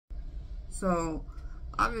So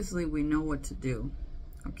obviously we know what to do,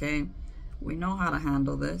 okay? We know how to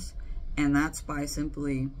handle this, and that's by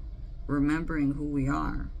simply remembering who we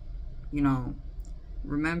are, you know,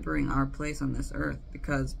 remembering our place on this earth.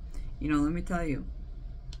 Because, you know, let me tell you,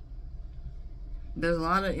 there's a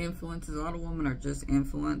lot of influences. A lot of women are just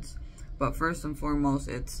influenced, but first and foremost,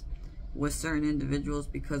 it's with certain individuals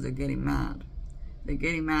because they're getting mad. They're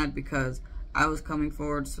getting mad because I was coming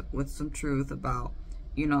forward with some truth about,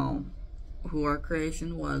 you know, who our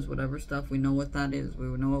creation was, whatever stuff. We know what that is. We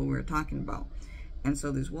know what we were talking about. And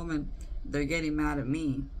so these women, they're getting mad at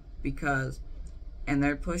me because, and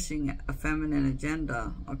they're pushing a feminine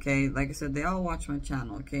agenda, okay? Like I said, they all watch my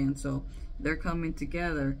channel, okay? And so they're coming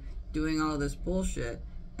together, doing all this bullshit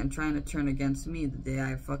and trying to turn against me the day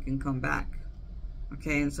I fucking come back,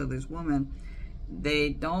 okay? And so these women, they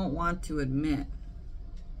don't want to admit,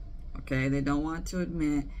 okay? They don't want to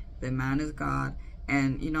admit that man is God.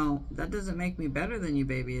 And, you know, that doesn't make me better than you,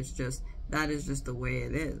 baby. It's just, that is just the way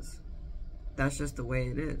it is. That's just the way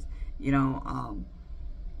it is. You know,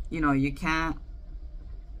 you can't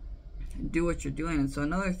do what you're doing. And so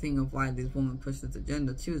another thing of why these women push this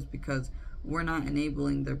agenda too is because we're not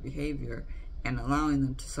enabling their behavior and allowing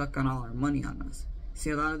them to suck on all our money on us.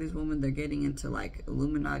 See, a lot of these women, they're getting into like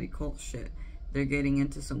Illuminati cult shit. They're getting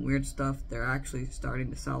into some weird stuff. They're actually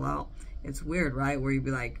starting to sell out. It's weird, right? Where you'd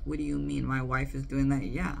be like, what do you mean my wife is doing that?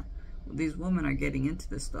 Yeah, these women are getting into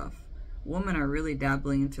this stuff. Women are really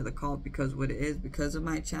dabbling into the cult because what it is, because of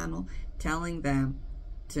my channel, telling them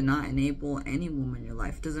to not enable any woman in your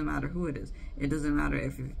life. It doesn't matter who it is. It doesn't matter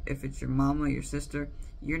if it's your mama, your sister.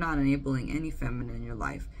 You're not enabling any feminine in your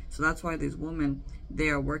life. So that's why these women, they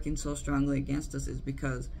are working so strongly against us, is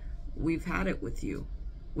because we've had it with you.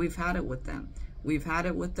 We've had it with them. We've had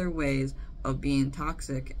it with their ways of being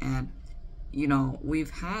toxic, and, you know, we've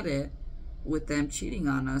had it with them cheating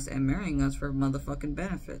on us and marrying us for motherfucking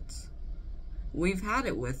benefits. We've had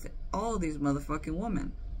it with all of these motherfucking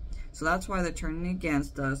women. So that's why they're turning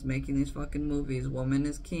against us, making these fucking movies, Woman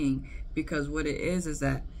is King, because what it is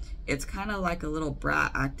that it's kind of like a little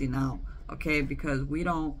brat acting out, okay? Because we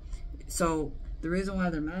don't, so the reason why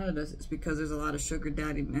they're mad at us is because there's a lot of sugar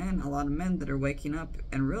daddy men, a lot of men that are waking up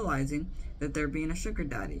and realizing that they're being a sugar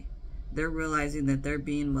daddy. They're realizing that they're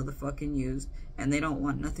being motherfucking used, and they don't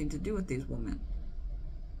want nothing to do with these women.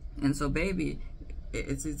 And so, baby,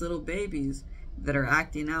 it's these little babies that are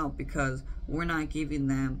acting out because we're not giving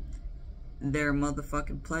them their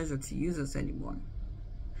motherfucking pleasure to use us anymore.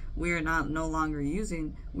 We are no longer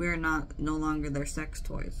their sex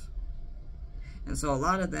toys. And so a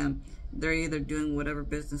lot of them, they're either doing whatever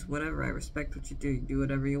business, whatever. I respect what you do. You do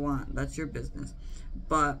whatever you want. That's your business.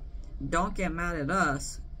 But don't get mad at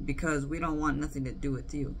us because we don't want nothing to do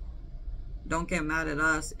with you. Don't get mad at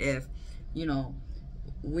us if, you know,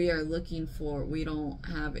 we don't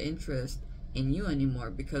have interest in you anymore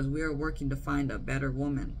because we are working to find a better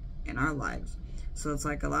woman in our lives. So it's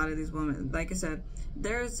like a lot of these women, like I said,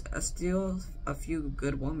 there's still a few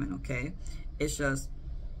good women, okay? It's just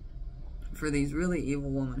for these really evil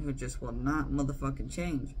women who just will not motherfucking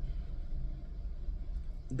change.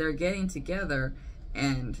 They're getting together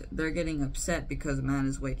and they're getting upset because a man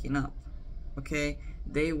is waking up, okay?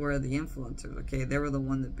 They were the influencers, okay? They were the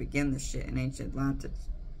one that began this shit in ancient Atlantis.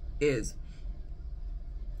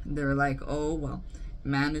 They're like, oh, well,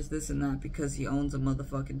 man is this and that because he owns a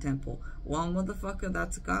motherfucking temple. Well, motherfucker,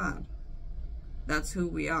 that's God. That's who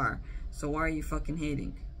we are. So why are you fucking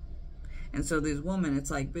hating? And so these women, it's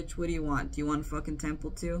like, bitch, what do you want? Do you want a fucking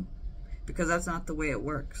temple too? Because that's not the way it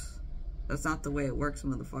works. That's not the way it works,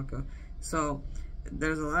 motherfucker. So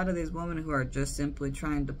there's a lot of these women who are just simply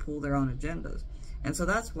trying to pull their own agendas. And so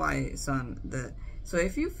that's why, son, so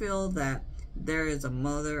if you feel that there is a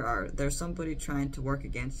mother or there's somebody trying to work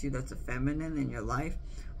against you that's a feminine in your life,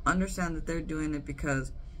 understand that they're doing it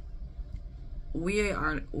because we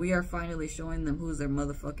are finally showing them who's their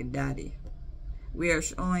motherfucking daddy. We are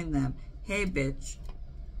showing them, hey bitch,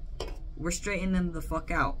 we're straightening them the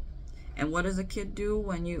fuck out. And what does a kid do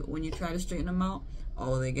when you try to straighten them out?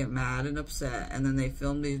 Oh, they get mad and upset, and then they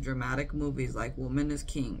film these dramatic movies like Woman is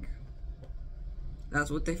King. That's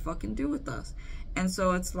what they fucking do with us. And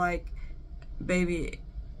so it's like, baby,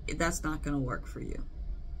 that's not gonna work for you.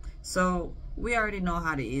 So we already know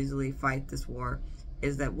how to easily fight this war.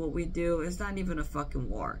 Is that what we do? It's not even a fucking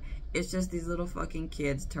war. It's just these little fucking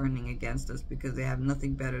kids turning against us because they have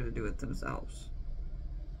nothing better to do with themselves.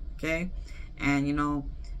 Okay? And, you know,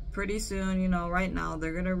 pretty soon, you know, right now,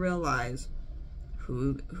 they're gonna realize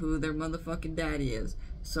who their motherfucking daddy is.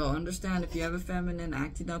 So understand, if you have a feminine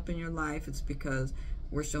acting up in your life, it's because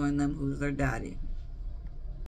we're showing them who's their daddy.